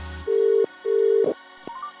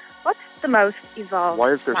most evolved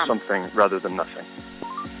Why is there from. something rather than nothing?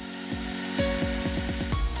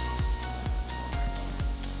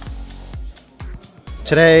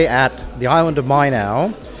 Today at the island of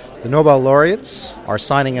Mainau, the Nobel laureates are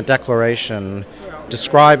signing a declaration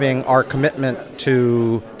describing our commitment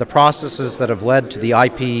to the processes that have led to the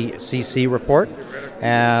IPCC report,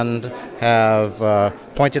 and have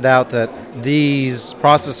pointed out that these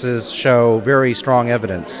processes show very strong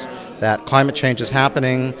evidence that climate change is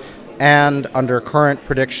happening and under current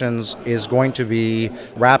predictions is going to be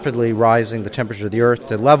rapidly rising the temperature of the Earth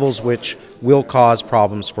to levels which will cause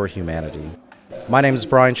problems for humanity. My name is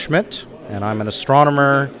Brian Schmidt, and I'm an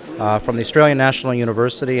astronomer from the Australian National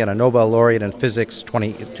University and a Nobel laureate in physics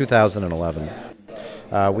 2011.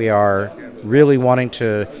 We are really wanting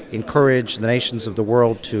to encourage the nations of the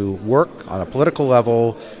world to work on a political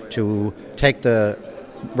level to take the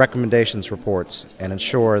recommendations reports and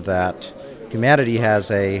ensure that humanity has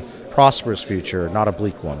a prosperous future, not a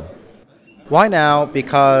bleak one. Why now?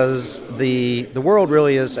 Because the world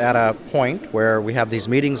really is at a point where we have these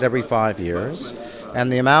meetings every 5 years,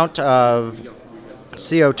 and the amount of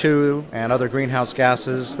CO2 and other greenhouse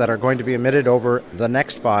gases that are going to be emitted over the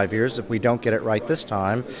next 5 years, if we don't get it right this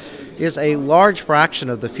time, is a large fraction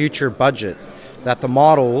of the future budget that the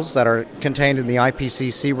models that are contained in the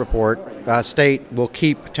IPCC report state will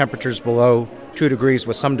keep temperatures below 2 degrees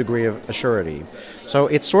with some degree of assurity. So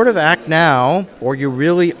it's sort of act now, or you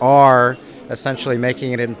really are essentially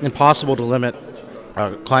making it impossible to limit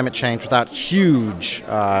climate change without huge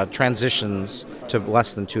transitions to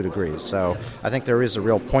less than 2 degrees. So I think there is a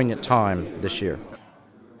real poignant time this year.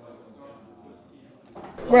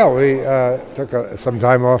 Well, we took some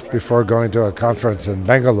time off before going to a conference in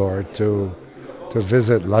Bangalore to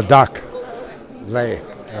visit Ladakh, Leh,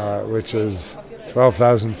 which is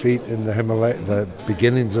 12,000 feet in the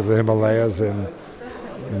beginnings of the Himalayas in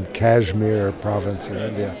Kashmir province in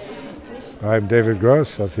India. I'm David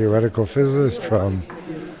Gross, a theoretical physicist from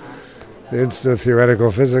the Institute of Theoretical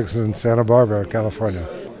Physics in Santa Barbara, California.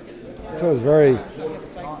 So it was very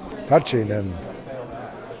touching and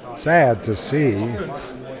sad to see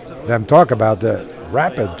them talk about the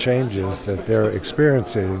rapid changes that they're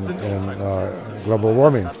experiencing in global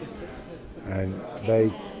warming. And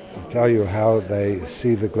they tell you how they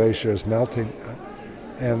see the glaciers melting.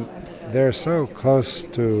 And they're so close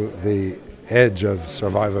to the edge of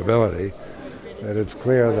survivability that it's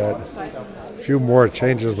clear that a few more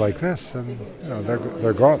changes like this and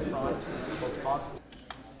they're gone.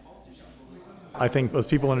 I think as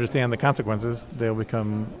people understand the consequences, they'll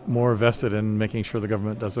become more vested in making sure the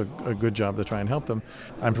government does a good job to try and help them.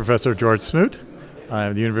 I'm Professor George Smoot. I'm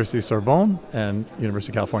at the University of Sorbonne and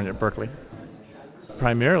University of California at Berkeley.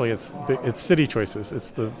 Primarily, it's city choices. It's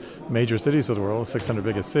the major cities of the world, 600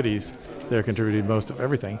 biggest cities. They're contributing most of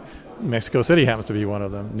everything. Mexico City happens to be one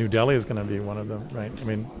of them. New Delhi is going to be one of them, right? I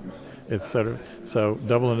mean, it's so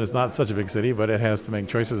Dublin is not such a big city, but it has to make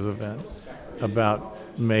choices about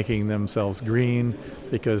making themselves green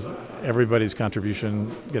because everybody's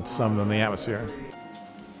contribution gets summed in the atmosphere.